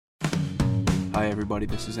Hi everybody,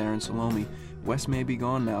 this is Aaron Salome. Wes may be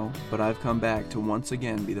gone now, but I've come back to once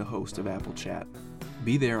again be the host of Apple Chat.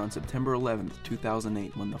 Be there on September 11th,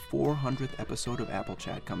 2008 when the 400th episode of Apple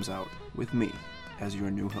Chat comes out, with me as your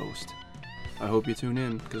new host. I hope you tune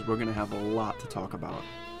in, because we're going to have a lot to talk about.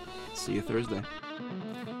 See you Thursday.